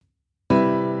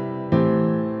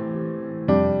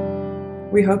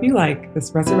We hope you like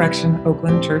this Resurrection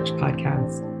Oakland Church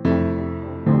podcast.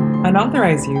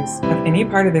 Unauthorized use of any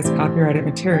part of this copyrighted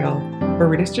material for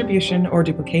redistribution or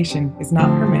duplication is not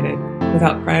permitted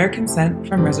without prior consent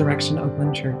from Resurrection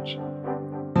Oakland Church.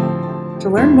 To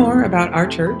learn more about our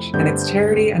church and its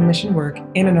charity and mission work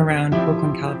in and around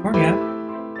Oakland,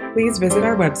 California, please visit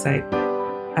our website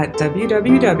at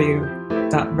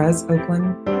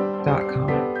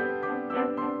www.resoakland.com.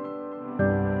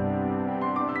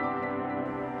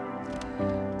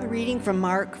 A reading from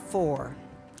Mark 4.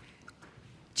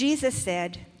 Jesus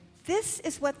said, "This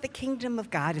is what the kingdom of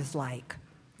God is like.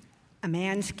 A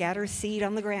man scatters seed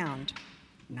on the ground.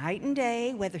 Night and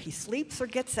day, whether he sleeps or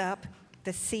gets up,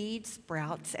 the seed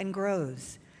sprouts and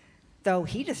grows, though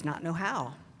he does not know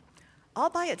how. All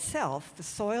by itself, the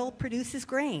soil produces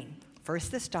grain,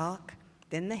 first the stalk,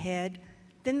 then the head,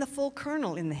 then the full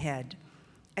kernel in the head.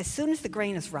 As soon as the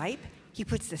grain is ripe, he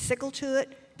puts the sickle to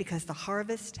it because the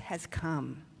harvest has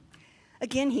come."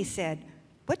 Again he said,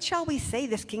 "What shall we say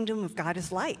this kingdom of God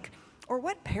is like? Or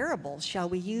what parables shall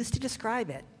we use to describe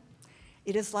it?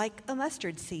 It is like a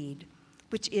mustard seed,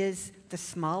 which is the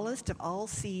smallest of all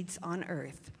seeds on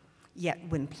earth. Yet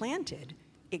when planted,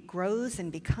 it grows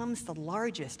and becomes the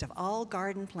largest of all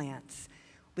garden plants,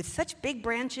 with such big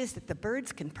branches that the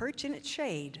birds can perch in its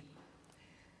shade."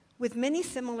 With many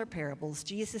similar parables,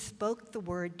 Jesus spoke the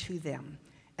word to them,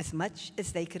 as much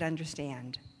as they could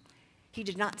understand. He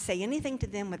did not say anything to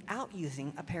them without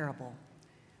using a parable.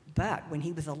 But when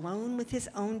he was alone with his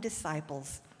own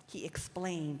disciples, he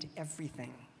explained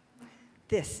everything.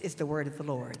 This is the word of the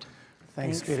Lord.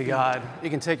 Thanks be to God. You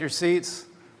can take your seats.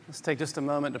 Let's take just a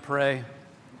moment to pray.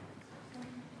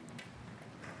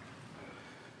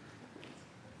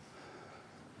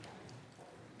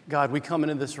 God, we come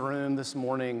into this room this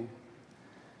morning,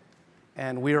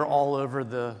 and we are all over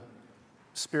the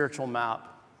spiritual map.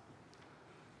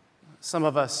 Some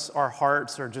of us, our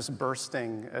hearts are just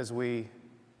bursting as we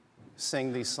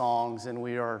sing these songs, and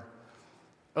we are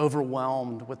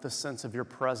overwhelmed with the sense of your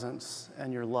presence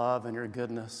and your love and your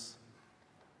goodness.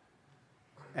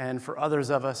 And for others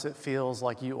of us, it feels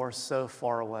like you are so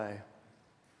far away.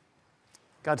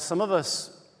 God, some of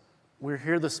us, we're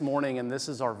here this morning, and this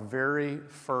is our very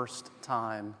first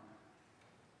time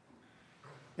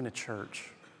in a church.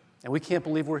 And we can't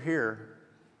believe we're here.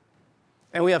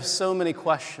 And we have so many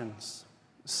questions,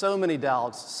 so many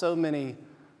doubts, so many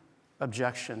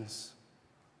objections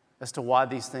as to why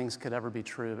these things could ever be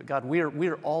true. But God, we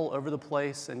are all over the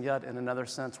place, and yet in another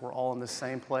sense, we're all in the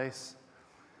same place.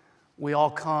 We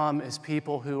all come as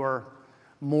people who are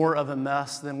more of a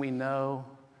mess than we know,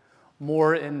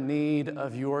 more in need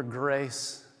of your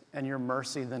grace and your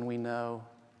mercy than we know,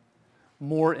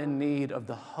 more in need of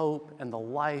the hope and the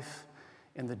life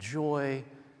and the joy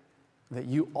that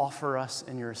you offer us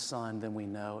in your Son than we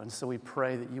know. And so we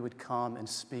pray that you would come and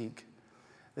speak,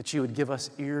 that you would give us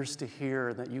ears to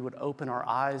hear, that you would open our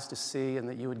eyes to see, and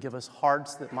that you would give us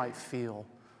hearts that might feel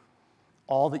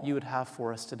all that you would have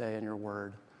for us today in your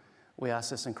word. We ask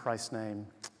this in Christ's name.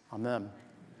 Amen.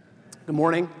 Good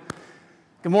morning.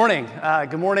 Good morning.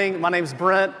 Good morning. My name is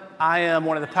Brent. I am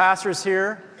one of the pastors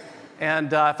here.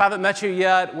 And if I haven't met you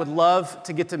yet, would love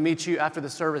to get to meet you after the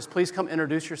service. Please come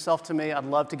introduce yourself to me. I'd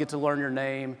love to get to learn your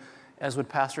name, as would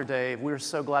Pastor Dave. We're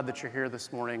so glad that you're here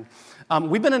this morning.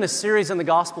 We've been in a series in the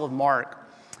Gospel of Mark,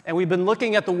 and we've been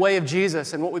looking at the way of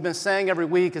Jesus. And what we've been saying every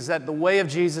week is that the way of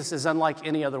Jesus is unlike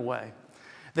any other way.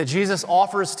 That Jesus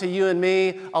offers to you and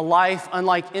me a life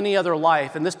unlike any other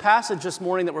life. And this passage this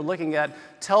morning that we're looking at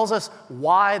tells us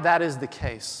why that is the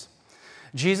case.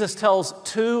 Jesus tells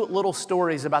two little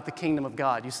stories about the kingdom of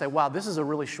God. You say, wow, this is a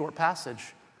really short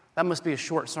passage. That must be a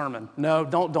short sermon. No,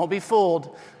 don't be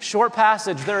fooled. Short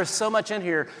passage, there is so much in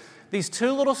here. These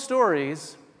two little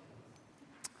stories,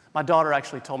 my daughter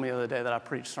actually told me the other day that I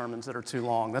preach sermons that are too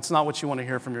long. That's not what you want to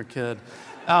hear from your kid.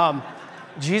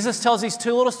 Jesus tells these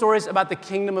two little stories about the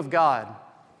kingdom of God.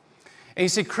 And you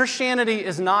see, Christianity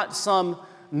is not some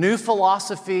new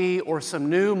philosophy or some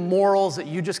new morals that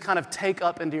you just kind of take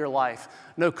up into your life.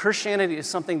 No, Christianity is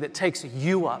something that takes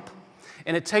you up.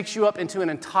 And it takes you up into an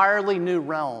entirely new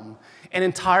realm, an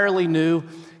entirely new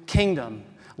kingdom.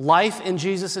 Life in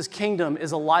Jesus' kingdom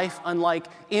is a life unlike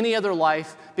any other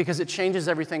life because it changes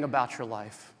everything about your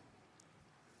life.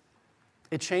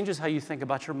 It changes how you think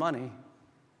about your money.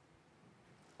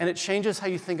 And it changes how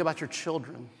you think about your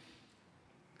children.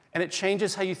 And it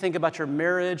changes how you think about your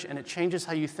marriage, and it changes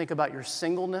how you think about your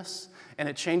singleness, and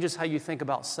it changes how you think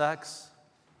about sex.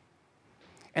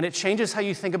 And it changes how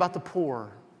you think about the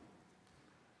poor,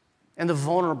 and the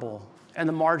vulnerable, and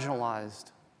the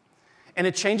marginalized. And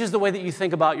it changes the way that you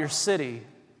think about your city,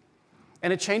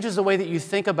 And it changes the way that you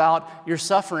think about your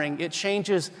suffering. It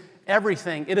changes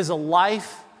everything. It is a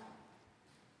life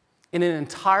in an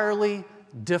entirely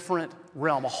different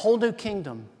realm, a whole new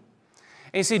kingdom.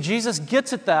 And you see, Jesus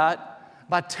gets at that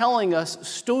by telling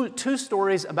us two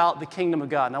stories about the kingdom of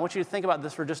God. And I want you to think about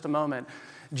this for just a moment.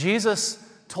 Jesus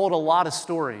told a lot of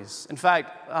stories. In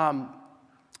fact,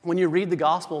 when you read the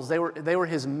Gospels, they were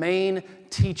his main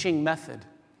teaching method.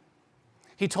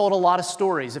 He told a lot of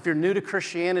stories. If you're new to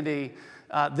Christianity,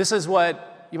 this is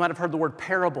what, you might have heard the word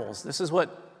parables. This is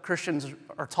what Christians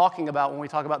are talking about when we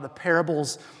talk about the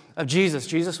parables of Jesus.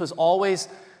 Jesus was always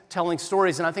telling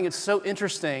stories, and I think it's so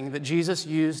interesting that Jesus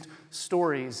used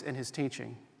stories in his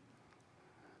teaching.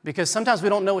 Because sometimes we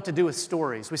don't know what to do with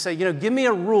stories. We say, give me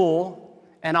a rule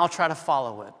and I'll try to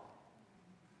follow it.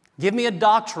 Give me a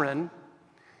doctrine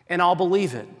and I'll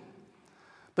believe it.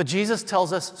 But Jesus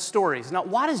tells us stories. Now,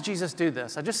 why does Jesus do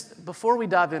this? Before we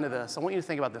dive into this, I want you to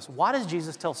think about this. Why does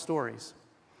Jesus tell stories?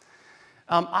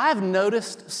 I've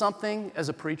noticed something as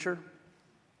a preacher.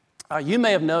 You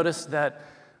may have noticed that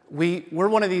we're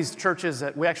one of these churches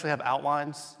that we actually have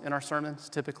outlines in our sermons,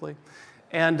 typically.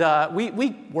 And we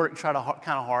work kind of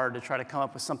hard to try to come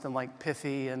up with something like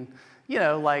pithy and,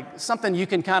 like something you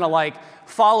can kind of like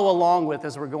follow along with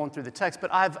as we're going through the text.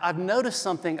 But I've noticed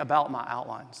something about my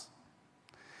outlines.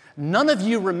 None of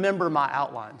you remember my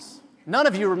outlines. None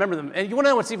of you remember them. And you want to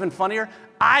know what's even funnier?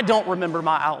 I don't remember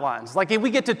my outlines. Like if we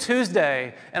get to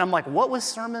Tuesday and I'm like, what was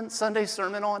Sunday's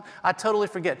sermon on? I totally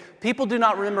forget. People do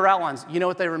not remember outlines. You know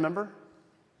what they remember?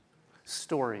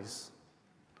 Stories.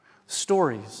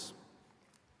 Stories.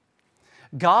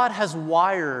 God has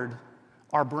wired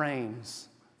our brains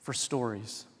for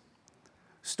stories.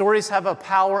 Stories have a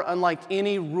power unlike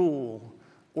any rule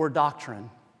or doctrine.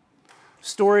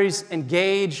 Stories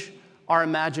engage our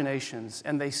imaginations,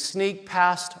 and they sneak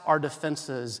past our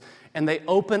defenses, and they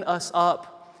open us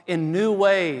up in new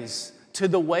ways to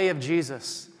the way of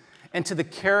Jesus and to the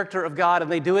character of God,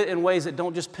 and they do it in ways that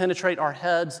don't just penetrate our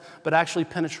heads, but actually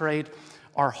penetrate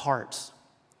our hearts.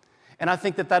 And I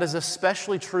think that is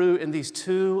especially true in these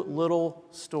two little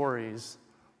stories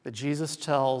that Jesus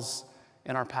tells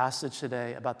in our passage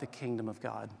today about the kingdom of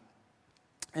God.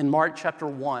 In Mark chapter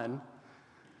 1,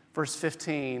 verse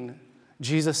 15,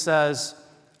 Jesus says,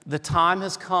 "The time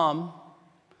has come,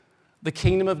 the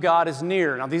kingdom of God is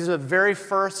near." Now, these are the very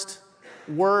first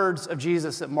words of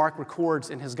Jesus that Mark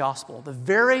records in his gospel. The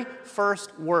very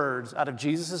first words out of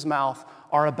Jesus' mouth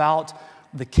are about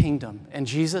the kingdom. And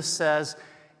Jesus says,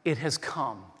 "It has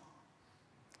come."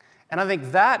 And I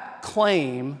think that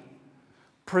claim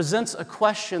presents a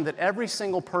question that every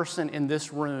single person in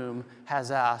this room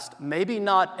has asked, maybe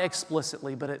not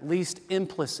explicitly, but at least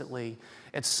implicitly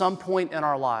at some point in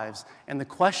our lives. And the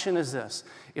question is this: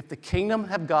 if the kingdom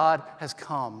of God has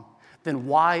come, then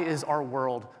why is our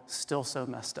world still so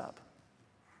messed up?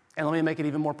 And let me make it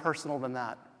even more personal than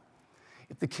that.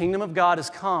 If the kingdom of God has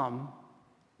come,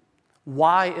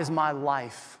 why is my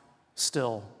life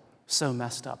still so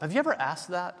messed up? Have you ever asked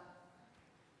that?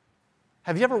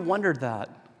 Have you ever wondered that?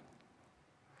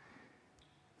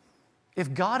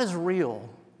 If God is real,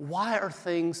 why are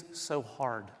things so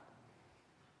hard?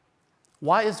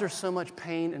 Why is there so much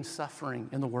pain and suffering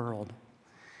in the world?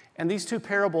 And these two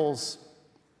parables,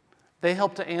 they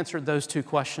help to answer those two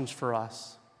questions for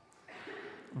us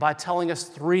by telling us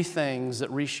three things that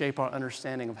reshape our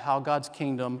understanding of how God's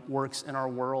kingdom works in our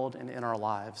world and in our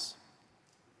lives.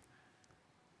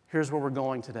 Here's where we're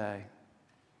going today.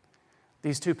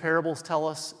 These two parables tell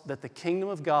us that the kingdom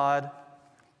of God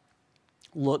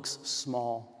looks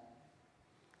small,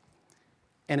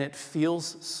 and it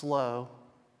feels slow,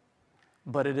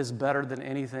 but it is better than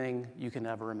anything you can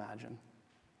ever imagine.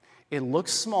 It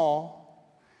looks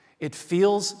small, it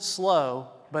feels slow,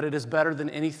 but it is better than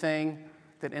anything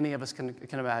that any of us can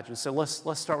imagine. So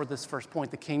let's start with this first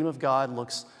point. The kingdom of God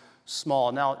looks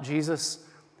small. Now, Jesus,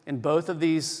 in both of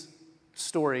these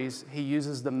stories, he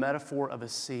uses the metaphor of a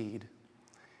seed.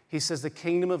 He says the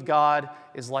kingdom of God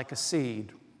is like a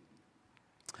seed.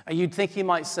 And you'd think he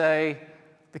might say,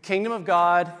 the kingdom of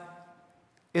God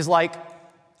is like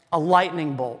a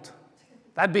lightning bolt.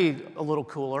 That'd be a little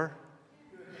cooler.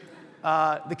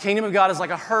 The kingdom of God is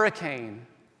like a hurricane.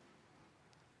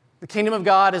 The kingdom of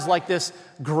God is like this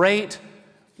great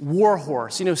war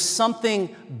horse,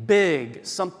 something big,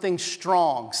 something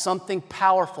strong, something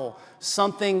powerful,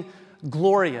 something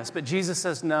glorious. But Jesus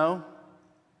says, no,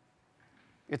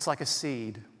 it's like a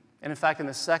seed. And in fact, in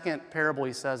the second parable,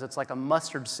 he says it's like a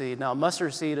mustard seed. Now, a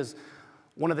mustard seed is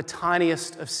one of the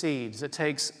tiniest of seeds. It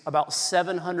takes about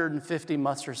 750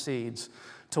 mustard seeds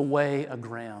to weigh a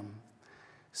gram.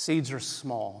 Seeds are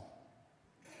small.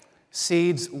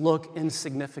 Seeds look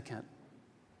insignificant.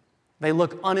 They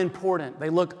look unimportant. They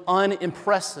look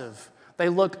unimpressive. They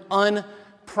look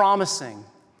unpromising.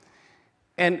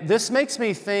 And this makes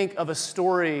me think of a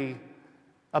story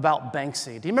about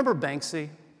Banksy. Do you remember Banksy?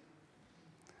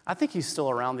 I think he's still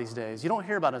around these days. You don't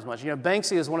hear about it as much. You know,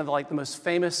 Banksy is one of the most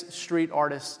famous street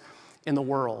artists in the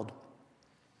world.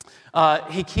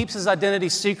 He keeps his identity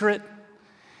secret,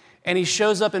 and he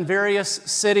shows up in various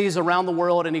cities around the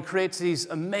world, and he creates these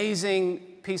amazing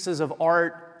pieces of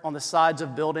art on the sides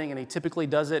of buildings, and he typically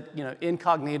does it,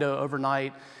 incognito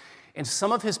overnight. And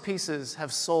some of his pieces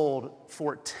have sold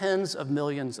for tens of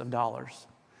millions of dollars.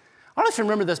 I don't know if you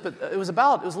remember this, but it was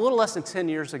a little less than 10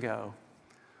 years ago.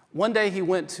 One day he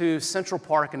went to Central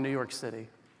Park in New York City,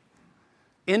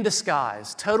 in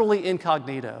disguise, totally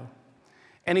incognito,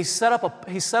 and he set up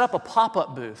a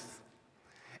pop-up booth,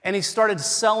 and he started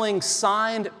selling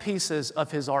signed pieces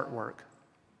of his artwork.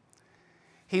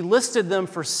 He listed them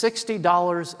for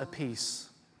 $60 a piece.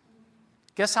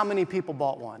 Guess how many people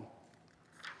bought one?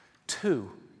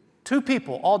 Two. 2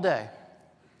 people all day.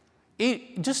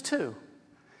 Just 2.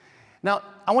 Now,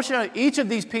 I want you to know each of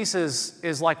these pieces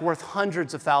is worth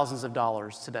hundreds of thousands of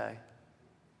dollars today.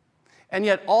 And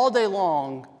yet all day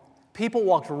long, people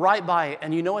walked right by it,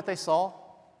 and you know what they saw?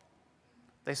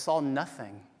 They saw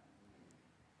nothing.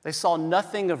 They saw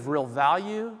nothing of real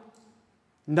value,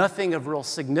 nothing of real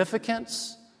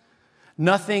significance,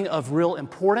 nothing of real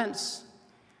importance.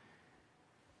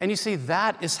 And you see,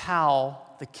 that is how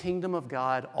the kingdom of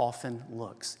God often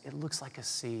looks. It looks like a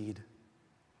seed.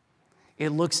 It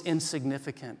looks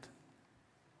insignificant.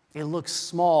 It looks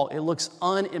small. It looks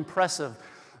unimpressive.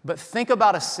 But think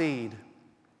about a seed.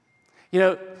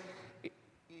 It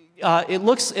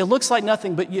looks like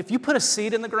nothing, but if you put a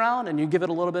seed in the ground and you give it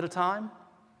a little bit of time,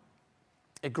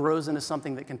 it grows into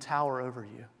something that can tower over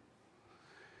you.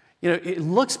 It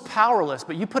looks powerless,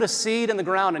 but you put a seed in the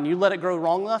ground and you let it grow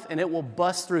long enough, and it will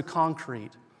bust through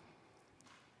concrete.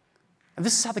 And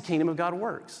this is how the kingdom of God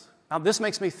works. Now, this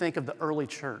makes me think of the early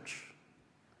church.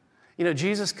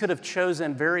 Jesus could have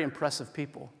chosen very impressive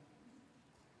people.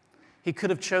 He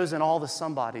could have chosen all the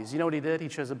somebodies. You know what he did? He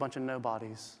chose a bunch of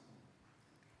nobodies.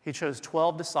 He chose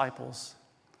 12 disciples,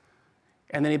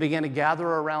 and then he began to gather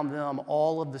around them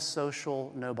all of the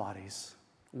social nobodies,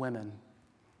 women,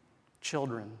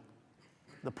 children,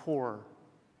 the poor,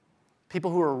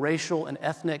 people who were racial and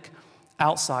ethnic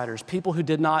outsiders, people who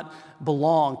did not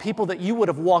belong, people that you would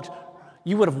have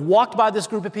walked by this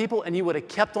group of people and you would have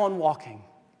kept on walking.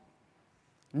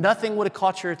 Nothing would have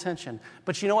caught your attention.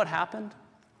 But you know what happened?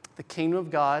 The kingdom of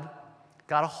God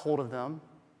got a hold of them,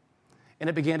 and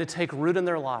it began to take root in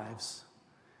their lives,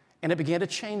 and it began to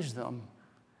change them.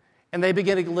 And they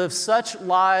began to live such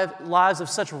lives of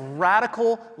such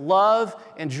radical love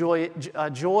and joy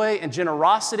and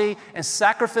generosity and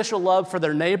sacrificial love for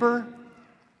their neighbor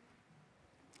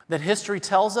that history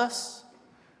tells us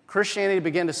Christianity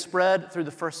began to spread through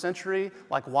the first century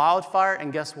like wildfire.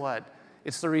 And guess what?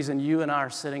 It's the reason you and I are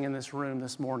sitting in this room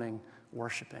this morning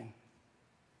worshiping.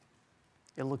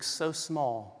 It looks so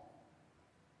small.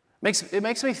 It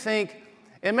makes me think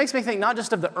not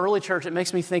just of the early church, it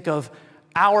makes me think of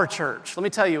our church. Let me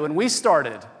tell you, when we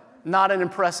started, not an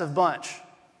impressive bunch.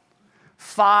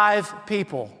 5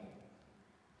 people.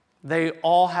 They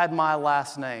all had my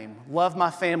last name. Love my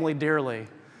family dearly.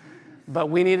 But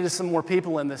we needed some more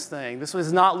people in this thing. This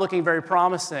was not looking very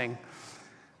promising.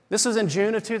 This was in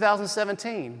June of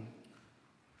 2017.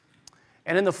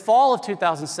 And in the fall of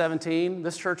 2017,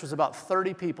 this church was about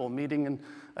 30 people meeting in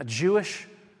a Jewish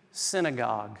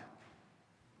synagogue.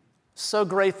 So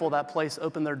grateful that place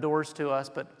opened their doors to us.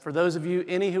 But for those of you,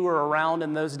 any who were around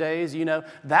in those days,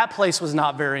 that place was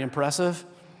not very impressive.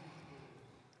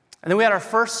 And then we had our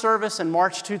first service in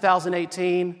March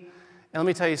 2018. And let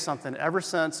me tell you something. Ever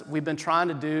since, we've been trying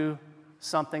to do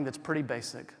something that's pretty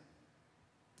basic.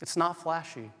 It's not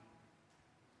flashy.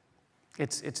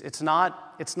 It's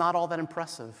not all that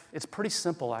impressive. It's pretty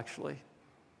simple, actually.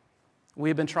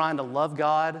 We've been trying to love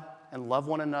God and love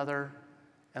one another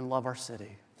and love our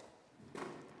city.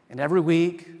 And every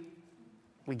week,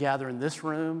 we gather in this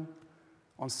room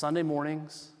on Sunday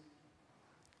mornings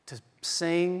to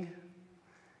sing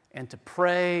and to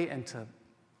pray and to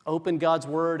open God's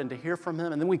Word and to hear from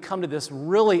Him. And then we come to this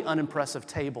really unimpressive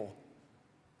table.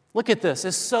 Look at this.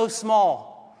 It's so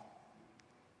small.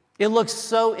 It looks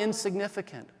so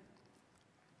insignificant.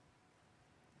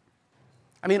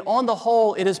 I mean, on the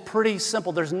whole, it is pretty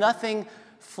simple. There's nothing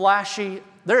flashy.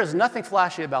 There is nothing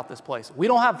flashy about this place. We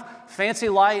don't have fancy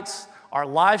lights Our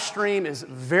live stream is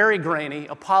very grainy.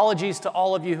 Apologies to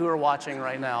all of you who are watching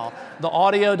right now. The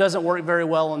audio doesn't work very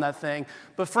well on that thing.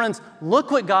 But friends, look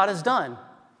what God has done.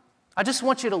 I just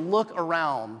want you to look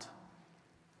around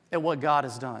at what God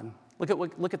has done.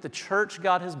 Look at the church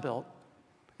God has built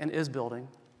and is building.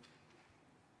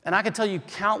 And I can tell you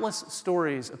countless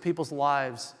stories of people's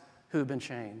lives who have been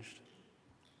changed.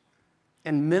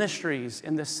 And ministries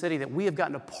in this city that we have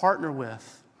gotten to partner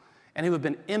with and who have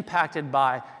been impacted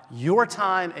by your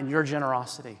time and your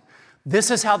generosity.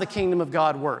 This is how the kingdom of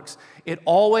God works. It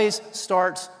always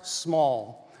starts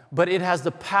small, but it has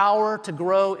the power to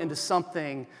grow into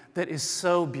something that is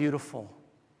so beautiful.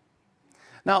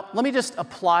 Now, let me just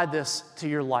apply this to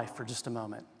your life for just a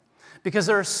moment, because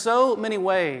there are so many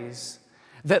ways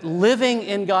that living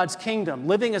in God's kingdom,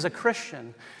 living as a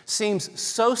Christian, seems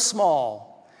so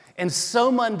small and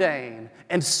so mundane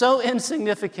and so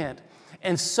insignificant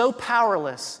and so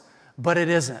powerless, but it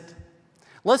isn't.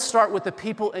 Let's start with the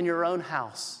people in your own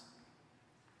house,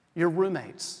 your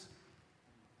roommates,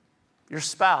 your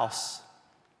spouse.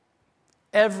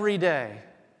 Every day,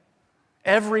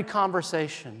 every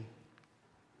conversation,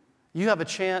 you have a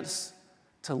chance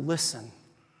to listen,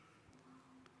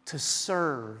 to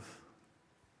serve,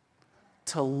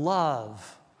 to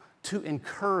love, to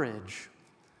encourage,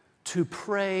 to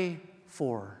pray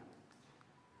for.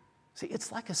 See,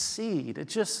 it's like a seed. It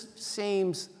just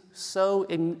seems so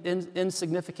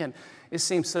insignificant. It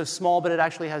seems so small, but it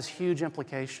actually has huge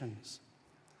implications.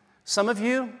 Some of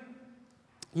you,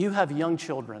 you have young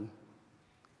children.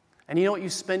 And you know what you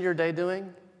spend your day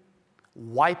doing?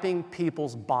 Wiping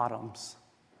people's bottoms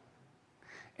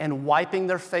and wiping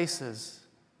their faces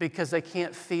because they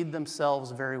can't feed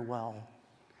themselves very well.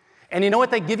 And you know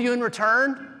what they give you in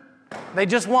return? They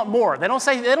just want more. They don't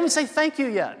even say thank you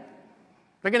yet.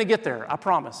 They're going to get there, I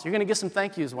promise. You're going to get some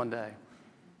thank yous one day.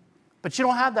 But you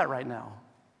don't have that right now.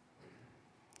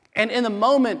 And in the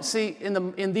moment, see,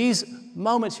 in these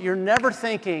moments, you're never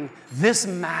thinking, this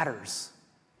matters.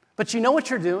 But you know what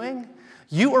you're doing?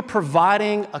 You are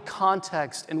providing a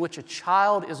context in which a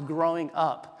child is growing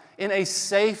up in a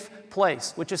safe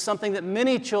place, which is something that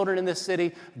many children in this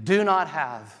city do not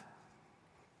have.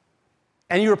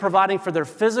 And you are providing for their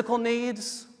physical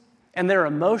needs and their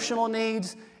emotional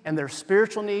needs and their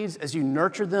spiritual needs as you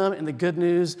nurture them in the good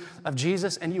news of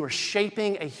Jesus, and you are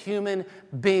shaping a human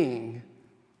being.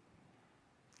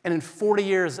 And in 40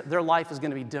 years, their life is going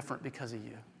to be different because of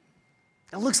you.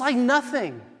 It looks like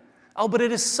nothing. Oh, but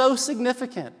it is so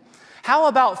significant. How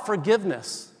about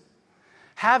forgiveness?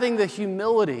 Having the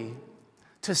humility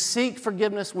to seek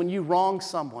forgiveness when you wrong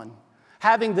someone.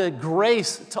 Having the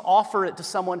grace to offer it to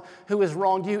someone who has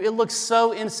wronged you. It looks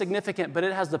so insignificant, but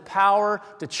it has the power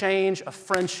to change a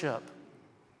friendship.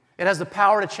 It has the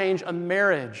power to change a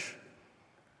marriage.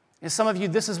 And some of you,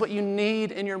 this is what you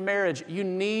need in your marriage. You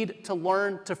need to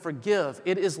learn to forgive.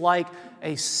 It is like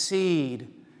a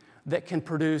seed that can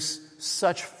produce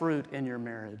such fruit in your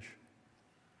marriage.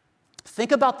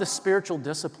 Think about the spiritual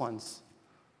disciplines.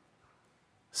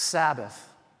 Sabbath,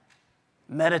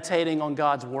 meditating on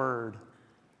God's word,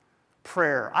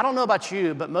 prayer. I don't know about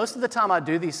you, but most of the time I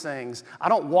do these things, I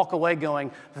don't walk away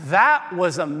going, that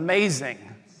was amazing.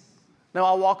 No,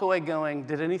 I walk away going,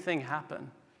 did anything happen?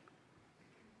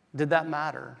 Did that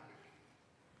matter?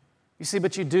 You see,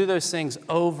 but you do those things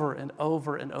over and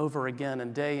over and over again,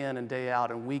 and day in and day out,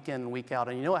 and week in and week out.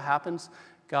 And you know what happens?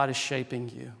 God is shaping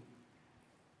you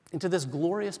into this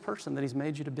glorious person that He's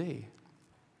made you to be.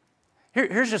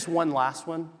 Here's just one last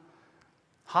one.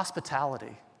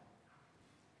 Hospitality.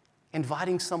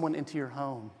 Inviting someone into your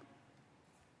home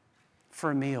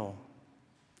for a meal.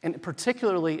 And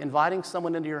particularly inviting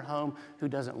someone into your home who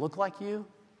doesn't look like you,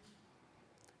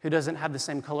 who doesn't have the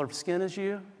same color of skin as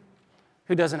you,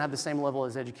 who doesn't have the same level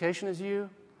of education as you,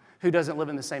 who doesn't live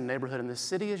in the same neighborhood in this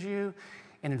city as you,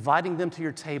 and inviting them to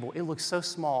your table. It looks so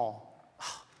small.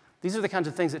 These are the kinds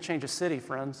of things that change a city,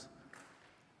 friends.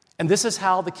 And this is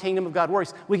how the kingdom of God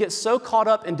works. We get so caught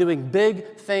up in doing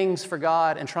big things for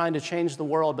God and trying to change the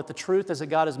world, but the truth is that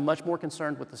God is much more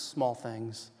concerned with the small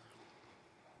things.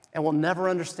 And we'll never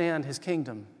understand His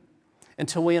kingdom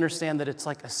until we understand that it's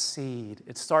like a seed.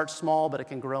 It starts small, but it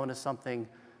can grow into something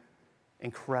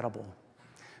incredible.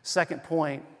 Second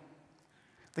point,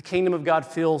 the kingdom of God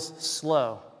feels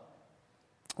slow.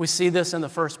 We see this in the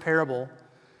first parable.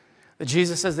 That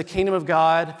Jesus says the kingdom of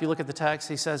God, if you look at the text,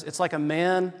 He says, it's like a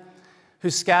man who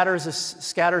scatters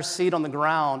seed on the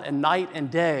ground, and night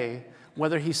and day,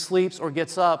 whether he sleeps or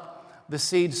gets up, the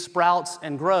seed sprouts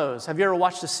and grows. Have you ever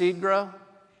watched a seed grow?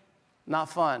 Not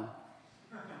fun.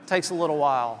 Takes a little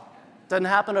while. Doesn't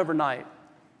happen overnight.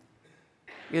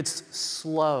 It's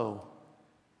slow.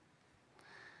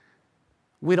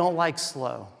 We don't like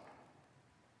slow.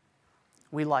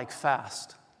 We like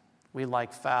fast. We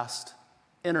like fast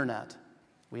internet.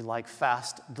 We like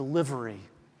fast delivery.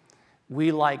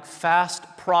 We like fast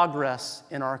progress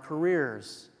in our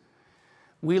careers.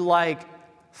 We like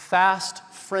fast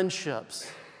friendships.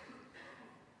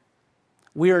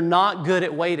 We are not good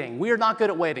at waiting. We are not good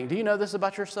at waiting. Do you know this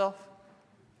about yourself?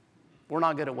 We're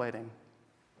not good at waiting.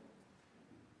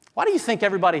 Why do you think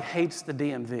everybody hates the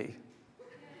DMV?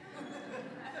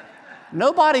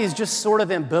 Nobody is just sort of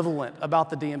ambivalent about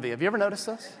the DMV. Have you ever noticed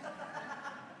this?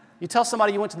 You tell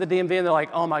somebody you went to the DMV and they're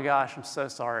like, oh my gosh, I'm so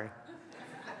sorry.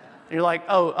 And you're like,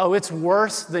 oh, it's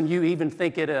worse than you even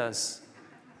think it is.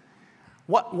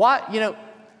 What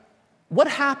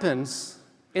happens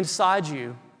inside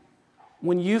you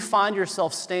when you find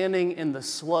yourself standing in the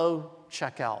slow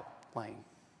checkout lane?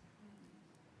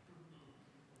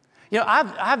 I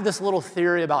have this little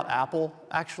theory about Apple,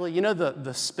 actually. You know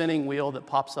the spinning wheel that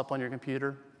pops up on your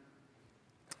computer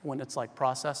when it's like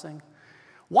processing?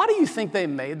 Why do you think they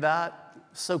made that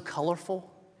so colorful?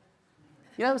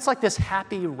 It's like this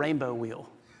happy rainbow wheel.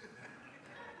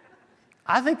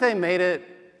 I think they made it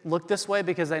look this way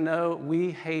because they know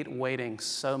we hate waiting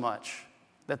so much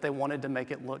that they wanted to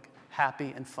make it look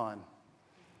happy and fun.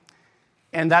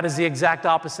 And that is the exact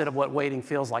opposite of what waiting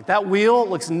feels like. That wheel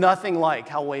looks nothing like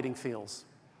how waiting feels.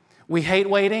 We hate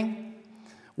waiting.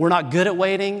 We're not good at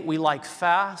waiting. We like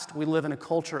fast. We live in a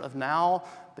culture of now.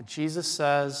 But Jesus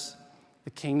says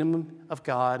the kingdom of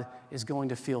God is going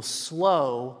to feel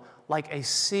slow, like a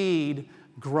seed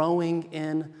growing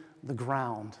in the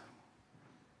ground.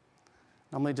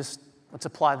 Now let's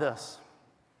apply this.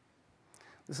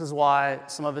 This is why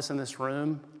some of us in this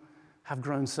room have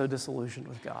grown so disillusioned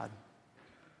with God.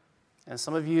 And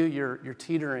some of you, you're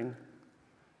teetering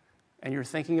and you're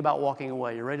thinking about walking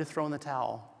away. You're ready to throw in the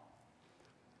towel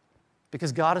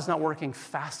because God is not working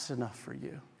fast enough for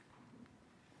you.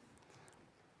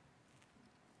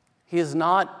 He is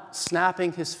not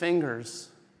snapping his fingers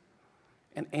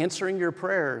and answering your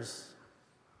prayers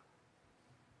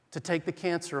to take the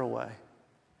cancer away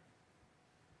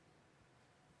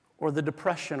or the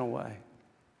depression away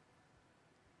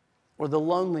or the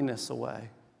loneliness away.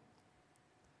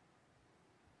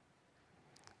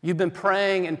 You've been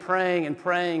praying and praying and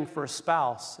praying for a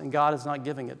spouse, and God is not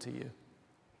giving it to you.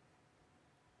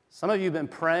 Some of you have been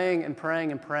praying and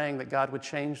praying and praying that God would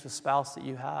change the spouse that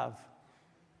you have,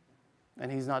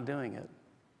 and he's not doing it.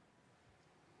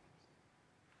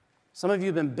 Some of you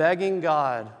have been begging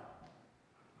God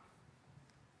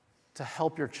to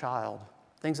help your child.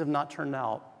 Things have not turned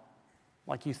out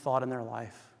like you thought in their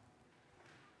life,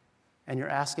 and you're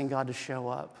asking God to show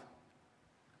up.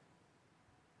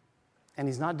 And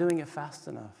he's not doing it fast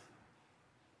enough.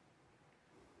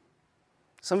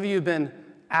 Some of you have been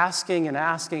asking and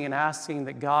asking and asking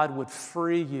that God would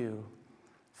free you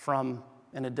from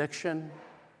an addiction,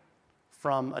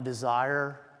 from a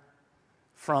desire,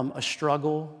 from a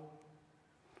struggle,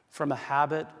 from a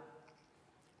habit.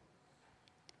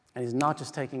 And he's not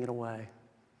just taking it away.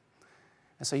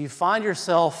 And so you find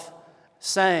yourself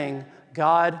saying,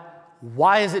 God,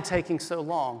 why is it taking so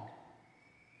long?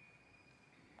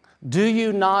 Do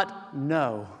you not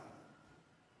know?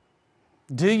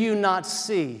 Do you not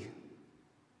see?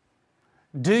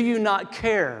 Do you not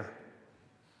care?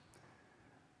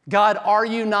 God, are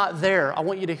you not there? I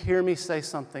want you to hear me say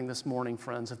something this morning,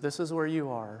 friends. If this is where you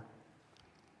are,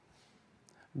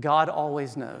 God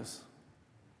always knows.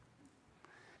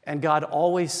 And God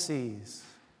always sees.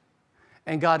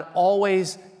 And God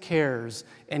always cares.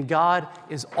 And God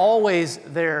is always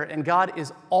there. And God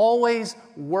is always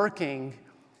working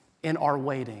in our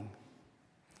waiting.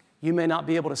 You may not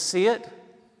be able to see it.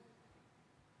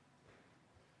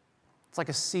 It's like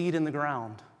a seed in the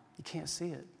ground. You can't see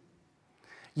it.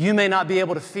 You may not be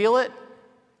able to feel it.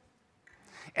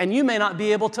 And you may not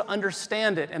be able to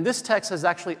understand it. And this text is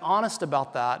actually honest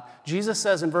about that. Jesus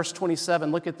says in verse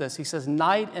 27, look at this. He says,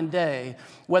 night and day,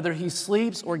 whether he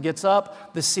sleeps or gets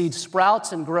up, the seed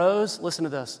sprouts and grows. Listen to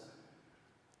this.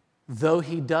 Though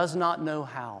he does not know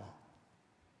how.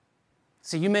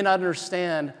 See, you may not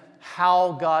understand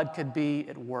how God could be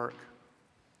at work,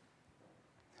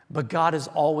 but God is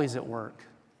always at work.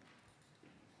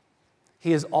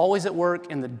 He is always at work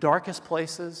in the darkest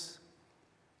places,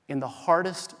 in the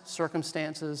hardest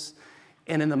circumstances,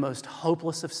 and in the most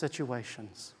hopeless of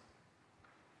situations.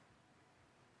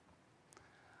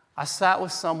 I sat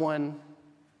with someone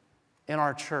in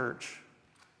our church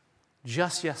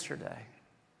just yesterday,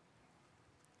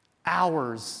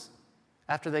 hours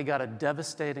after they got a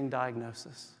devastating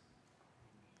diagnosis.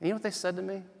 And you know what they said to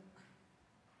me?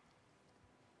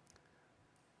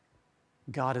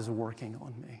 God is working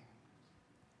on me.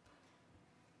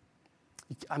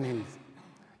 I mean,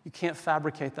 you can't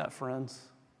fabricate that, friends.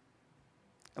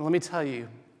 And let me tell you,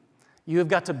 you have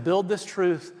got to build this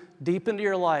truth deep into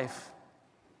your life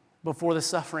before the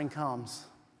suffering comes.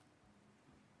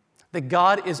 That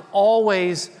God is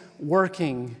always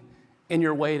working in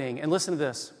your waiting. And listen to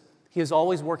this, He is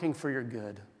always working for your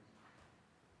good.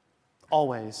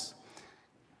 Always.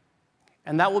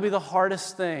 And that will be the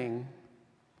hardest thing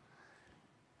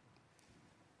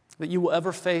that you will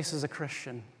ever face as a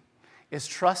Christian, is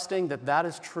trusting that that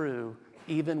is true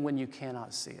even when you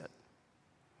cannot see it.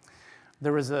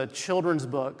 There was a children's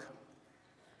book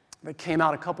that came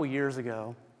out a couple years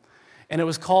ago, and it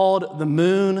was called The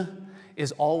Moon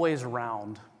is Always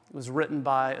Round. It was written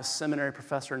by a seminary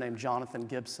professor named Jonathan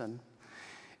Gibson.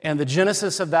 And the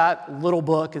genesis of that little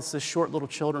book, it's this short little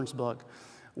children's book,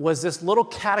 was this little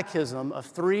catechism of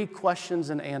 3 questions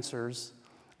and answers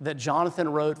that Jonathan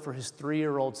wrote for his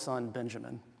 3-year-old son,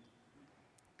 Benjamin.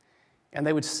 And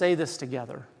they would say this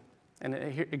together. And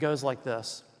it goes like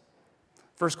this.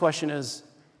 First question is,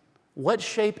 what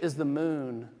shape is the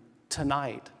moon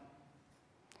tonight?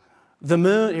 The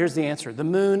moon, here's the answer. The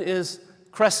moon is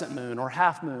crescent moon or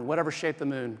half moon, whatever shape the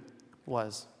moon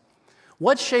was.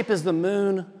 What shape is the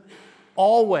moon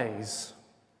always?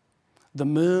 The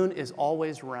moon is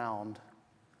always round.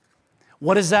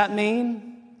 What does that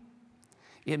mean?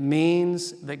 It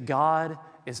means that God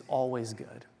is always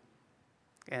good.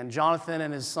 And Jonathan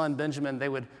and his son Benjamin, they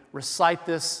would recite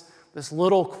this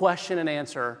little question and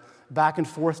answer back and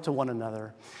forth to one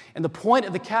another. And the point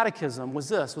of the catechism was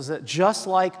this, was that just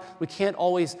like we can't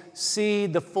always see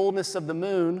the fullness of the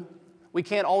moon, we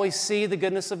can't always see the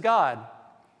goodness of God.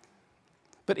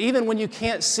 But even when you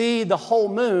can't see the whole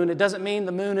moon, it doesn't mean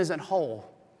the moon isn't whole.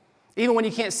 Even when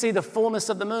you can't see the fullness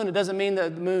of the moon, it doesn't mean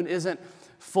that the moon isn't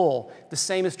full. The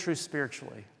same is true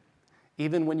spiritually.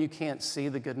 Even when you can't see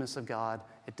the goodness of God,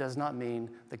 it does not mean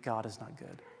that God is not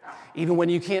good. Even when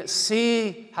you can't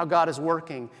see how God is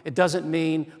working, it doesn't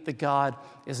mean that God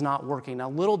is not working. Now,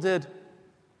 little did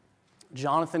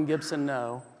Jonathan Gibson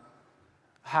know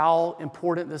how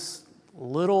important this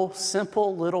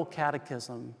simple little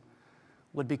catechism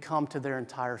would become to their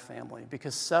entire family,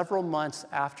 because several months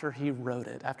after he wrote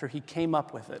it, after he came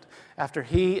up with it, after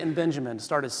he and Benjamin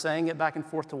started saying it back and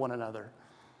forth to one another,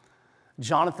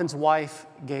 Jonathan's wife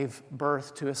gave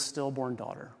birth to a stillborn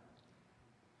daughter.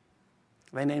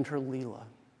 They named her Leela.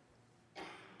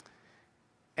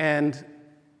 And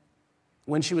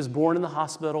when she was born in the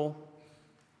hospital,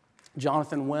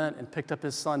 Jonathan went and picked up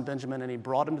his son Benjamin, and he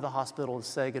brought him to the hospital to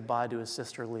say goodbye to his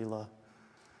sister Leela.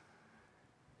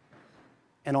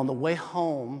 And on the way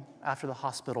home after the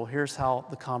hospital, here's how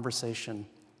the conversation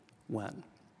went.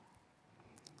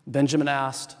 Benjamin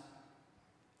asked,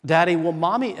 "Daddy, will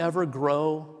Mommy ever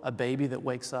grow a baby that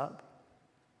wakes up?"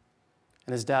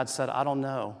 And his dad said, "I don't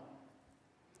know."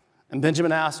 And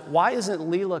Benjamin asked, "Why isn't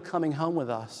Leela coming home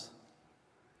with us?"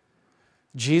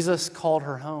 Jesus called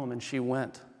her home, and she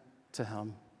went to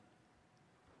him.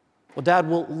 "Well, Dad,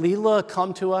 will Leela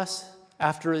come to us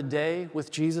after a day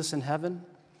with Jesus in heaven?"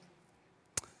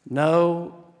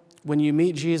 "No, when you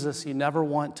meet Jesus, you never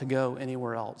want to go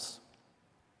anywhere else."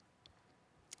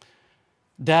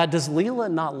 "Dad, does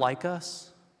Leela not like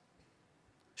us?"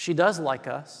 "She does like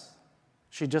us.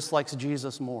 She just likes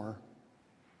Jesus more."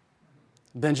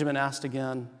 Benjamin asked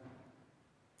again,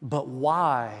 "But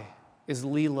why is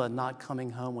Leela not coming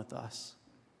home with us?"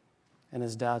 And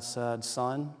his dad said,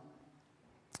 "Son,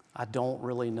 I don't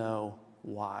really know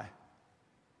why."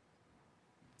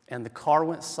 And the car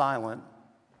went silent.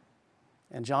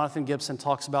 And Jonathan Gibson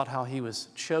talks about how he was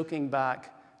choking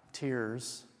back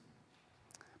tears,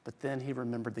 but then he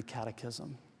remembered the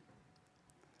catechism.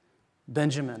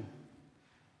 "Benjamin,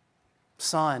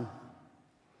 son,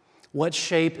 what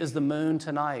shape is the moon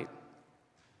tonight?"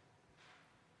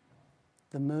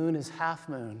 "The moon is half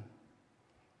moon."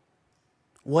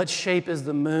 "What shape is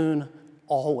the moon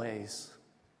always?"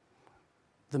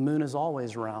 "The moon is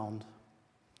always round."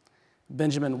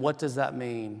 "Benjamin, what does that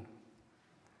mean?"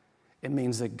 It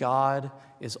means that God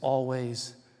is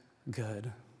always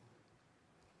good.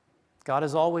 God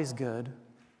is always good,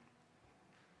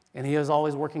 and He is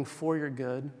always working for your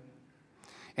good,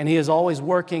 and He is always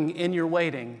working in your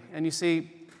waiting. And you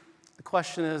see, the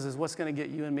question is what's going to get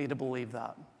you and me to believe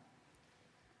that?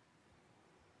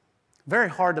 Very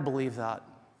hard to believe that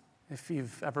if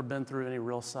you've ever been through any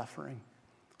real suffering.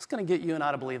 What's going to get you and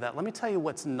I to believe that? Let me tell you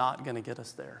what's not going to get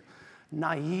us there.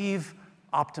 Naive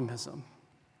optimism.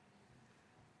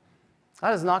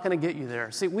 That is not going to get you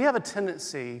there. See, we have a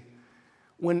tendency,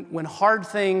 when hard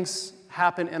things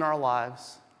happen in our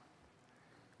lives,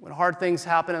 when hard things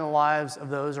happen in the lives of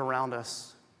those around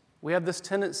us, we have this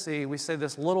tendency, we say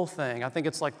this little thing. I think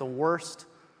it's like the worst,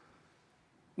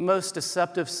 most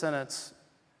deceptive sentence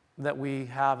that we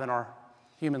have in our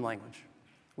human language.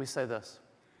 We say this: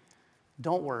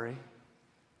 don't worry,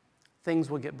 things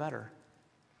will get better.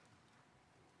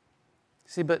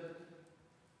 See, but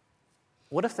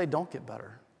what if they don't get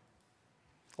better?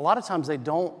 A lot of times they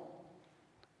don't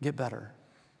get better.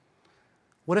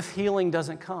 What if healing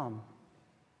doesn't come?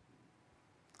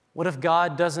 What if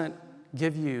God doesn't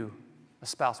give you a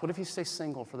spouse? What if you stay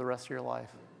single for the rest of your life?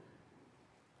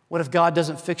 What if God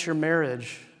doesn't fix your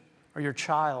marriage or your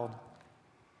child?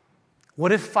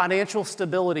 What if financial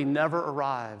stability never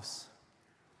arrives?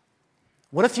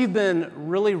 What if you've been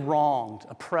really wronged,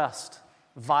 oppressed,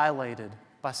 violated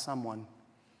by someone,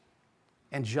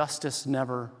 and justice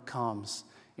never comes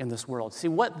in this world? See,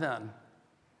 what then?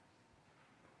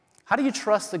 How do you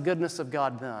trust the goodness of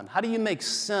God then? How do you make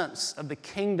sense of the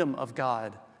kingdom of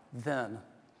God then?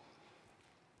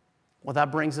 Well, that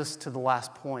brings us to the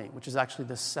last point, which is actually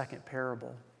the second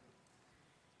parable.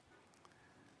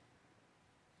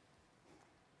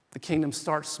 The kingdom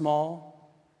starts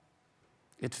small.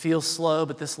 It feels slow,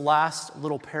 but this last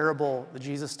little parable that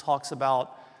Jesus talks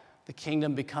about, the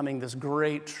kingdom becoming this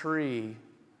great tree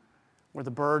where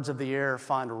the birds of the air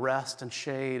find rest and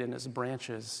shade in its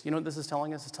branches. You know what this is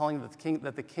telling us? It's telling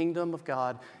that the kingdom of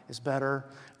God is better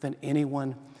than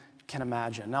anyone can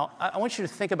imagine. Now, I want you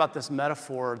to think about this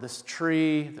metaphor, this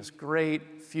tree, this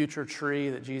great future tree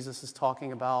that Jesus is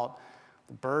talking about,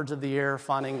 the birds of the air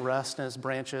finding rest in its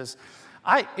branches.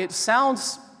 It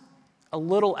sounds a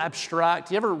little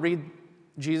abstract. You ever read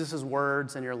Jesus'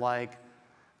 words and you're like,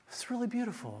 it's really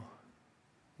beautiful.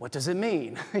 What does it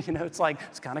mean?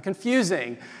 It's kind of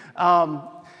confusing.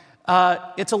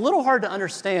 It's a little hard to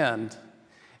understand.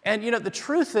 And, the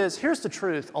truth is, here's the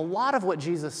truth. A lot of what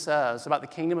Jesus says about the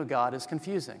kingdom of God is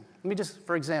confusing. Let me just,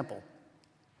 for example,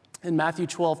 in Matthew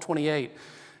 12:28,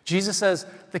 Jesus says,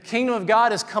 the kingdom of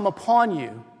God has come upon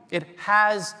you. It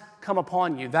has come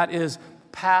upon you. That is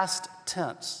past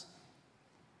tense.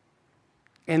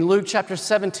 In Luke chapter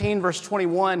 17, verse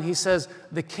 21, he says,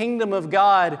 the kingdom of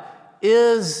God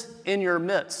is in your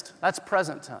midst. That's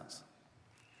present tense.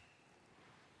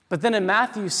 But then in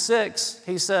Matthew 6,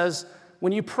 he says,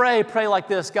 when you pray like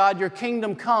this: God, your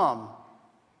kingdom come.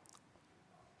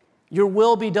 Your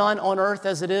will be done on earth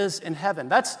as it is in heaven.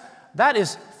 That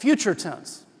is future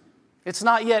tense. It's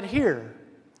not yet here.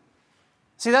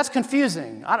 See, that's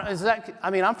confusing.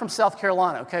 I'm from South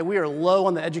Carolina, okay? We are low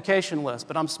on the education list,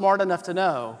 but I'm smart enough to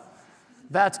know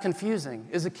that's confusing.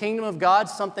 Is the kingdom of God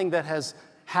something that has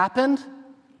happened?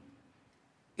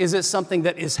 Is it something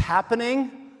that is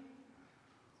happening?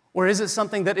 Or is it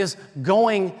something that is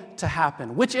going to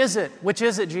happen? Which is it? Which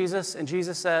is it, Jesus? And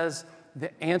Jesus says,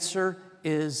 the answer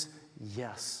is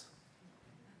yes.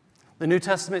 The New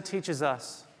Testament teaches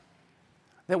us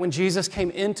that when Jesus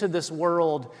came into this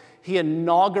world, he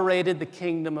inaugurated the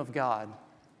kingdom of God.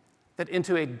 That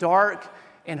into a dark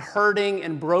and hurting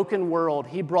and broken world,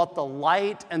 he brought the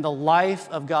light and the life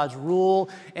of God's rule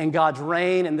and God's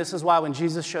reign. And this is why when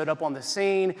Jesus showed up on the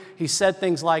scene, he said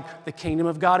things like, the kingdom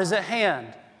of God is at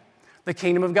hand. The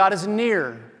kingdom of God is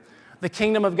near. The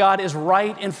kingdom of God is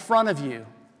right in front of you.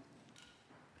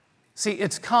 See,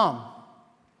 it's come.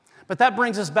 But that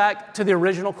brings us back to the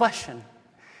original question.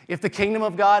 If the kingdom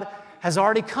of God has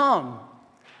already come,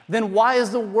 then why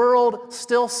is the world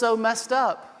still so messed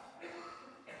up?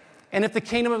 And if the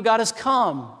kingdom of God has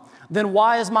come, then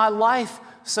why is my life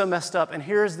so messed up? And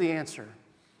here's the answer.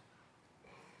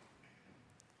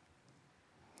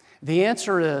 The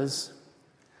answer is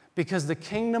because the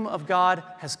kingdom of God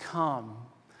has come,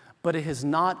 but it has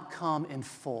not come in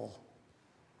full.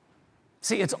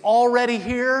 See, it's already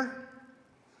here,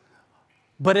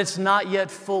 but it's not yet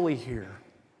fully here.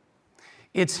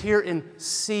 It's here in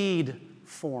seed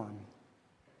form.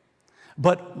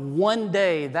 But one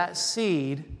day that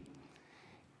seed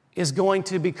is going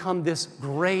to become this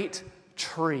great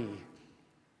tree.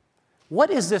 What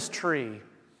is this tree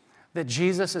that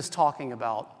Jesus is talking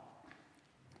about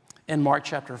in Mark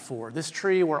chapter 4? This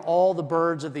tree where all the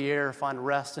birds of the air find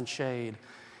rest and shade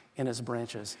in its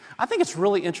branches. I think it's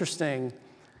really interesting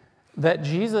that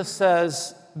Jesus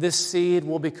says this seed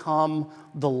will become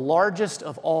the largest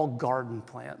of all garden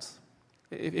plants.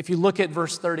 If you look at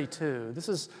verse 32, this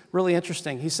is really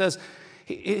interesting. He says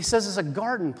it's a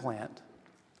garden plant.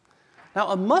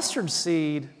 Now, a mustard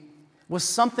seed was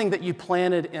something that you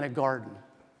planted in a garden,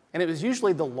 and it was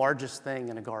usually the largest thing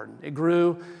in a garden. It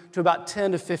grew to about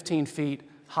 10 to 15 feet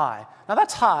high. Now,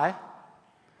 that's high,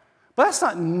 but that's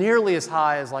not nearly as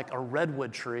high as like a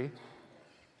redwood tree.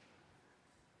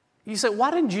 You say,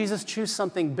 why didn't Jesus choose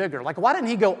something bigger? Like, why didn't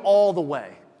he go all the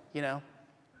way, you know?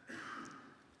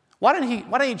 Why didn't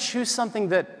he choose something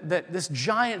that this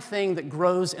giant thing that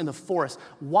grows in the forest?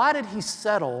 Why did he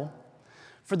settle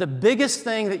for the biggest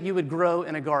thing that you would grow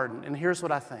in a garden? And here's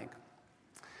what I think.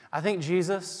 I think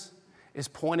Jesus is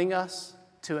pointing us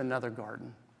to another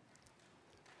garden.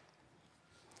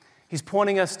 He's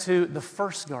pointing us to the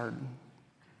first garden.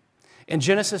 In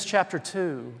Genesis chapter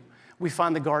 2, we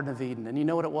find the Garden of Eden. And you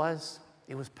know what it was?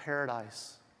 It was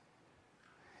paradise.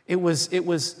 It was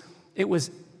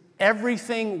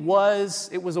everything was,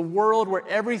 it was a world where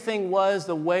everything was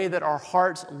the way that our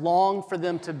hearts longed for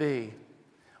them to be.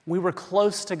 We were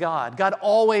close to God. God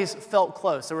always felt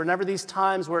close. There were never these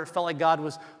times where it felt like God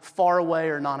was far away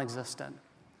or non-existent.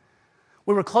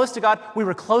 We were close to God. We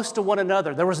were close to one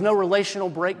another. There was no relational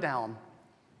breakdown.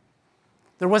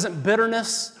 There wasn't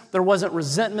bitterness. There wasn't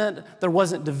resentment. There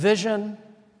wasn't division.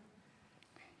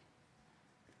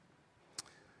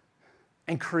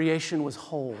 And creation was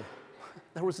whole.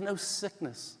 There was no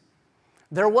sickness.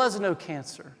 There was no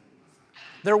cancer.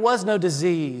 There was no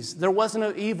disease. There was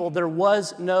no evil. There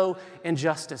was no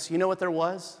injustice. You know what there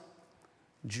was?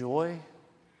 Joy,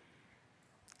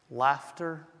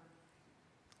 laughter,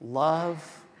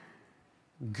 love,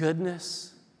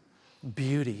 goodness,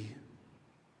 beauty.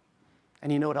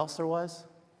 And you know what else there was?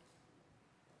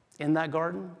 In that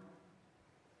garden?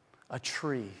 A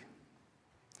tree.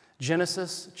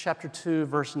 Genesis chapter 2,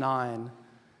 verse 9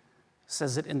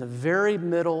 says that in the very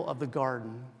middle of the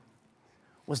garden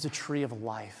was the tree of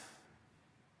life.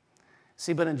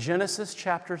 See, but in Genesis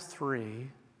chapter 3,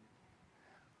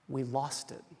 we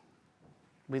lost it.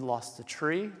 We lost the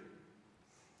tree.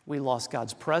 We lost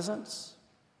God's presence.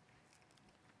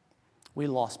 We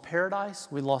lost paradise.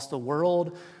 We lost the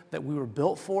world that we were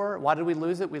built for. Why did we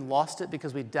lose it? We lost it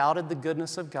because we doubted the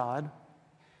goodness of God,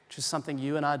 which is something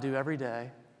you and I do every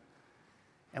day.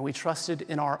 And we trusted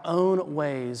in our own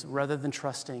ways rather than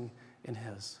trusting in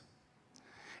His.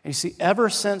 And you see, ever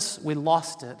since we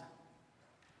lost it,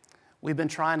 we've been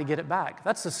trying to get it back.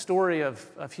 That's the story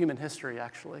of human history,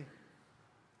 actually.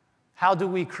 How do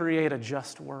we create a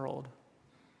just world?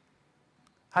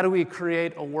 How do we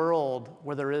create a world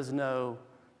where there is no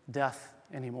death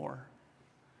anymore?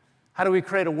 How do we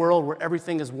create a world where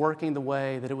everything is working the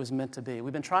way that it was meant to be?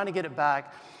 We've been trying to get it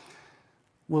back.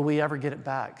 Will we ever get it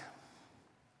back?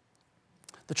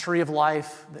 The tree of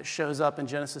life that shows up in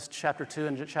Genesis chapter 2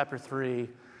 and chapter 3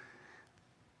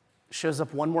 shows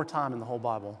up one more time in the whole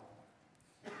Bible.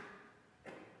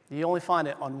 You only find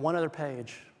it on one other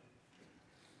page.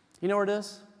 You know where it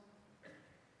is?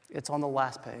 It's on the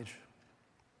last page.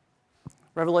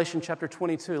 Revelation chapter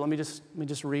 22. Let me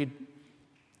just read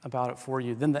about it for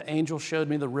you. Then the angel showed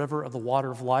me the river of the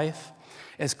water of life,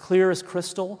 as clear as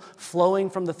crystal, flowing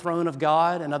from the throne of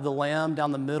God and of the Lamb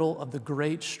down the middle of the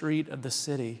great street of the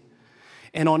city.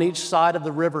 And on each side of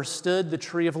the river stood the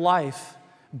tree of life,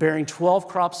 bearing 12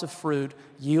 crops of fruit,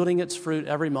 yielding its fruit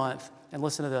every month. And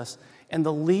listen to this. And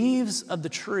the leaves of the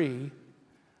tree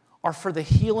are for the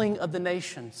healing of the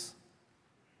nations.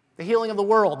 The healing of the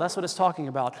world, that's what it's talking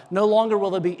about. No longer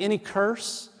will there be any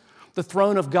curse. The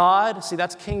throne of God, see,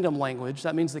 that's kingdom language.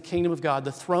 That means the kingdom of God.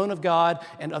 The throne of God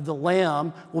and of the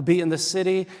Lamb will be in the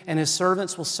city, and His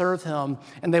servants will serve Him,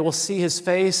 and they will see His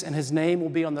face, and His name will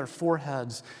be on their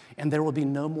foreheads, and there will be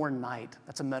no more night.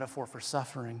 That's a metaphor for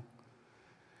suffering.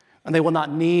 And they will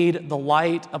not need the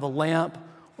light of a lamp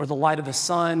or the light of the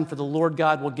sun, for the Lord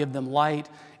God will give them light,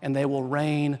 and they will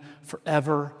reign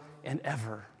forever and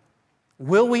ever.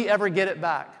 Will we ever get it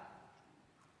back?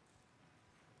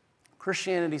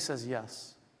 Christianity says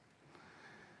yes.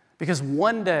 Because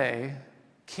one day,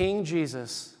 King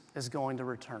Jesus is going to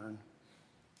return.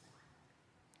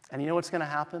 And you know what's going to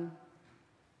happen?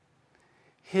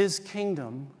 His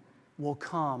kingdom will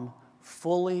come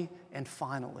fully and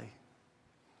finally.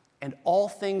 And all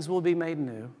things will be made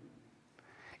new.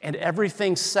 And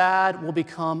everything sad will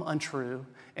become untrue.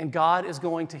 And God is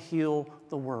going to heal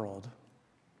the world.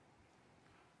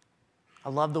 I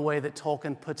love the way that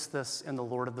Tolkien puts this in The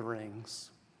Lord of the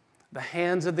Rings. The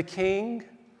hands of the king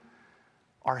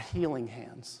are healing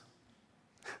hands.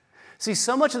 See,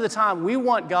 so much of the time we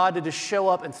want God to just show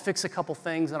up and fix a couple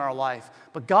things in our life,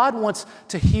 but God wants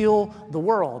to heal the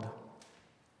world.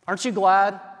 Aren't you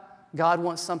glad God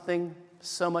wants something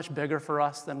so much bigger for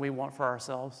us than we want for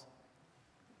ourselves?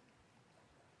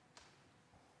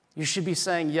 You should be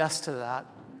saying yes to that.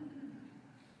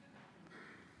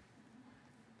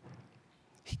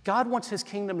 God wants his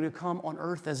kingdom to come on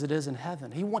earth as it is in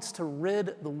heaven. He wants to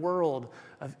rid the world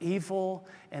of evil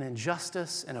and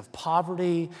injustice and of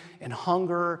poverty and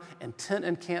hunger and tent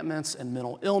encampments and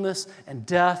mental illness and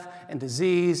death and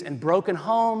disease and broken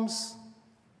homes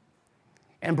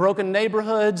and broken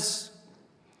neighborhoods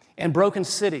and broken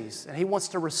cities. And he wants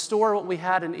to restore what we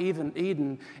had in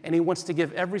Eden, and he wants to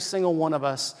give every single one of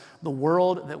us the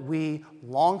world that we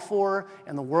long for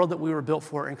and the world that we were built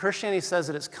for. And Christianity says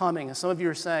that it's coming. And some of you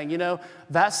are saying,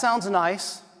 that sounds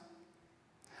nice,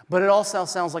 but it also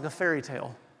sounds like a fairy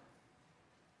tale.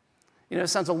 It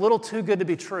sounds a little too good to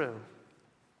be true.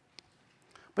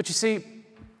 But you see,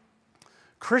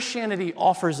 Christianity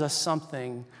offers us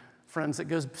something, friends, that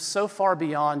goes so far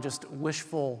beyond just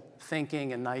wishful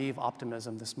thinking and naive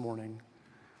optimism this morning.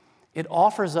 It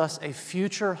offers us a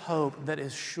future hope that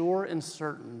is sure and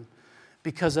certain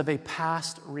because of a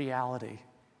past reality.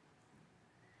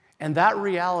 And that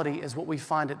reality is what we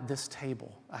find at this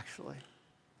table, actually.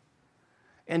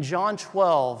 In John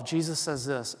 12, Jesus says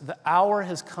this, "The hour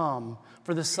has come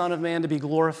for the Son of Man to be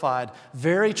glorified.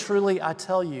 Very truly, I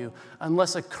tell you,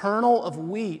 unless a kernel of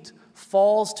wheat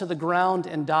falls to the ground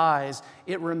and dies,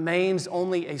 it remains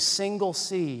only a single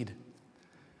seed.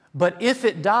 But if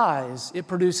it dies, it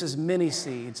produces many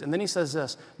seeds." And then he says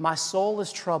this, "My soul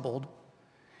is troubled,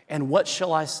 and what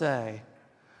shall I say?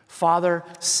 Father,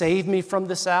 save me from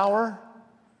this hour?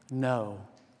 No,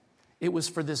 it was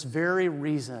for this very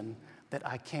reason that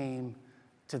I came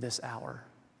to this hour."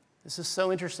 This is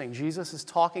so interesting. Jesus is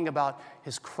talking about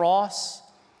his cross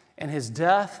and his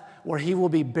death, where he will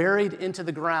be buried into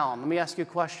the ground. Let me ask you a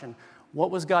question.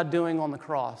 What was God doing on the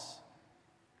cross?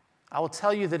 I will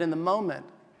tell you that in the moment,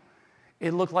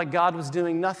 it looked like God was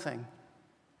doing nothing.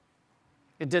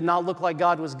 It did not look like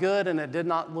God was good, and it did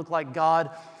not look like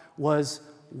God was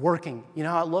working. You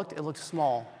know how it looked? It looked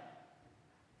small.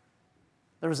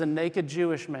 There was a naked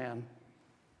Jewish man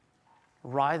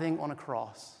writhing on a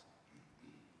cross,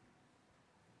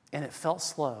 and it felt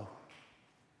slow.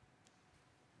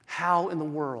 How in the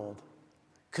world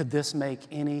could this make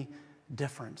any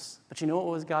difference? But you know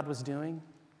what God was doing?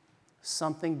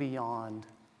 Something beyond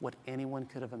what anyone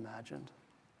could have imagined.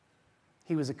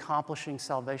 He was accomplishing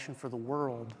salvation for the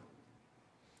world,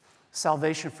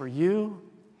 salvation for you,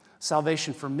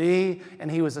 salvation for me,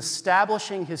 and he was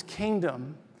establishing his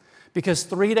kingdom because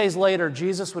 3 days later,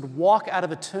 Jesus would walk out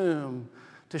of a tomb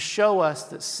to show us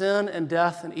that sin and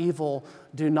death and evil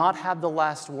do not have the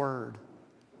last word,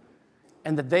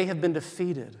 and that they have been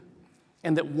defeated,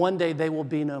 and that one day they will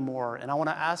be no more. And I want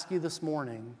to ask you this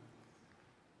morning,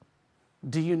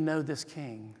 do you know this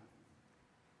king?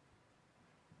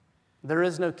 There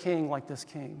is no king like this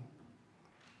king.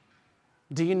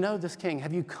 Do you know this king?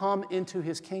 Have you come into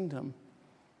his kingdom?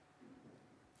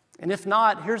 And if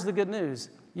not, here's the good news.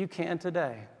 You can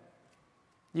today.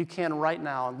 You can right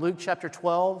now. In Luke chapter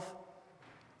 12,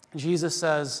 Jesus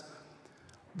says,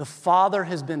 "The Father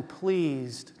has been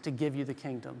pleased to give you the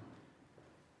kingdom."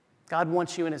 God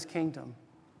wants you in his kingdom.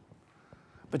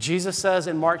 But Jesus says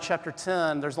in Mark chapter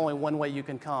 10, there's only one way you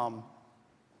can come.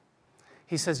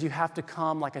 He says you have to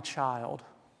come like a child.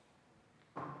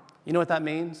 You know what that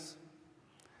means?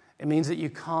 It means that you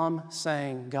come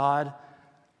saying, "God,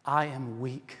 I am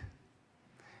weak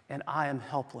and I am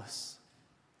helpless.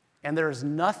 And there is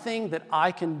nothing that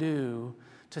I can do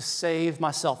to save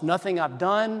myself. Nothing I've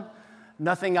done,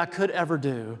 nothing I could ever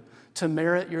do to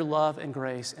merit your love and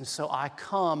grace. And so I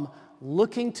come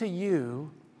looking to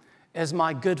you as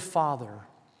my good Father.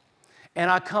 And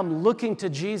I come looking to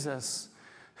Jesus,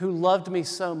 who loved me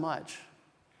so much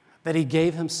that he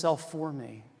gave himself for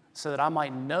me so that I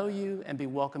might know you and be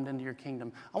welcomed into your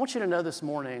kingdom." I want you to know this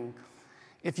morning,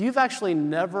 if you've actually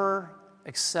never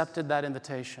accepted that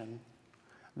invitation,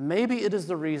 maybe it is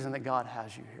the reason that God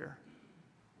has you here.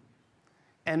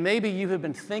 And maybe you have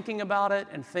been thinking about it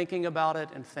and thinking about it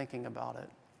and thinking about it.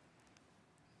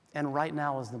 And right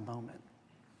now is the moment.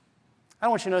 I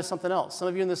want you to know something else. Some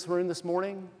of you in this room this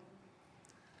morning,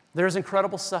 there's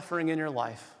incredible suffering in your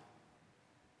life.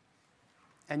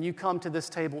 And you come to this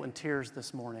table in tears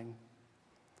this morning.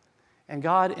 And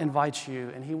God invites you,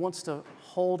 and he wants to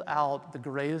hold out the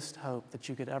greatest hope that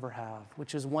you could ever have,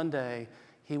 which is one day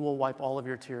he will wipe all of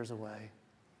your tears away.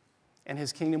 And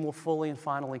his kingdom will fully and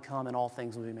finally come, and all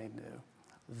things will be made new.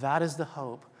 That is the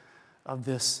hope of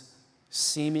this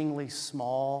seemingly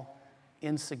small,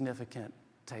 insignificant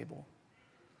table.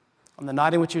 On the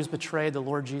night in which he was betrayed, the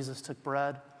Lord Jesus took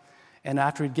bread, and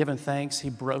after he'd given thanks, he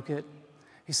broke it.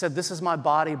 He said, "This is my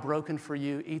body broken for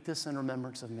you. Eat this in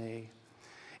remembrance of me."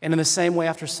 And in the same way,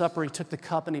 after supper, he took the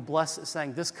cup and he blessed it,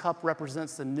 saying, "This cup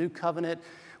represents the new covenant,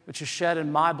 which is shed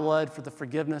in my blood for the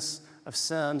forgiveness of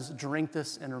sins. Drink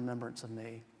this in remembrance of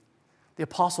me. The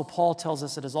Apostle Paul tells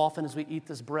us that as often as we eat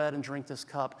this bread and drink this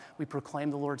cup, we proclaim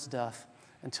the Lord's death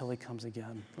until he comes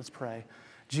again. Let's pray.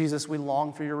 Jesus, we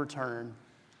long for your return.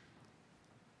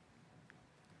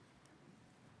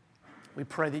 We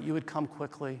pray that you would come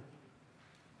quickly.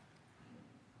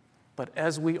 But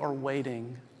as we are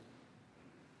waiting,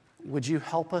 would you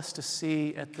help us to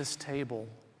see at this table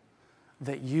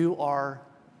that you are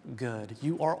good.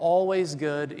 You are always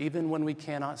good, even when we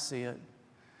cannot see it.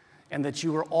 And that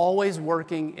you are always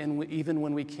working even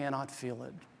when we cannot feel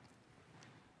it.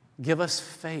 Give us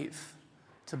faith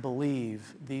to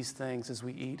believe these things as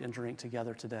we eat and drink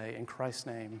together today. In Christ's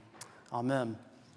name, amen.